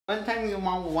One time your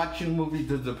mom was watching the movie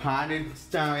The Departed,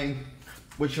 starring,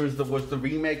 which was the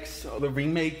remake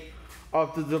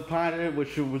of The Departed,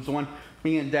 which was the one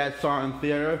me and Dad saw in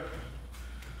theater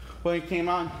when it came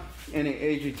out in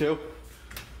 '82.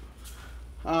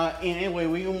 Anyway,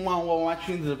 we were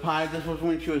watching The Departed. This was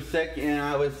when she was sick, and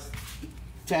I was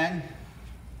 10.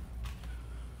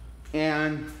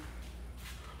 And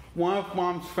one of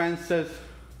Mom's friends says,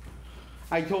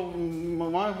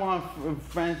 one of Mom's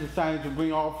friends decided to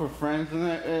bring all of her friends in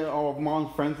there, all of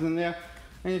Mom's friends in there.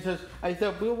 And he says, I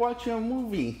said, we're watching a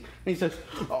movie. And he says,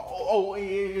 we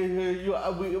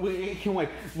can't wait.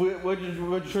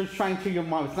 We're just trying to your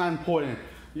mom. It's not important.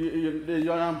 You're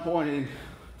not important.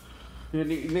 Your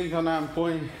needs are not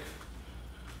important.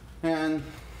 And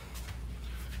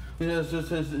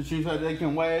she said, they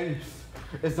can wait.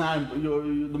 It's not, the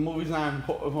movie's not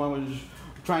important. We're just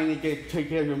trying to take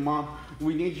care of your mom.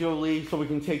 We need you to leave so we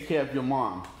can take care of your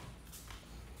mom.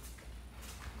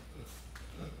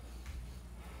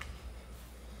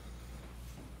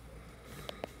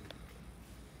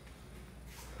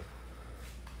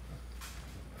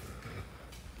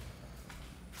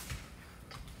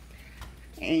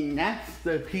 And that's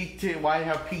why I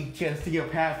have PTSD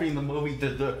of having the movie,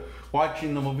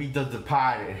 watching the movie The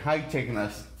Departed. How you taking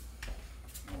this?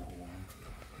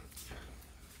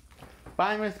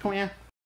 Bye, Miss Quinn.